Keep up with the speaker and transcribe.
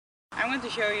I'm going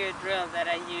to show you a drill that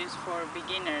I use for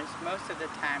beginners most of the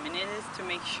time, and it is to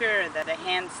make sure that the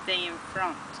hands stay in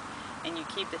front and you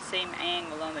keep the same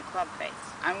angle on the club face.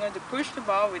 I'm going to push the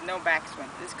ball with no backswing.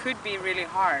 This could be really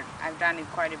hard. I've done it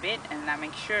quite a bit, and I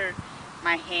make sure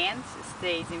my hands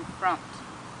stays in front.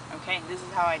 Okay, this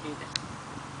is how I do this.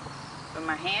 So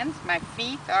my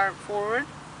feet are forward,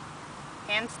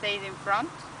 hands stays in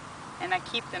front, and I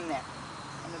keep them there,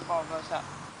 and the ball goes up.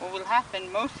 What will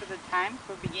happen most of the time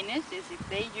for beginners is if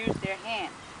they use their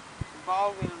hands, the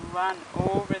ball will run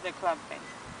over the club face.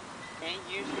 Okay,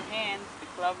 use your hands, the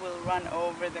club will run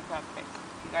over the club face.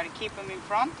 You got to keep them in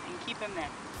front and keep them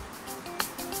there.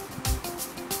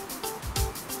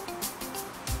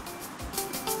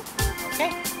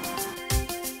 Okay.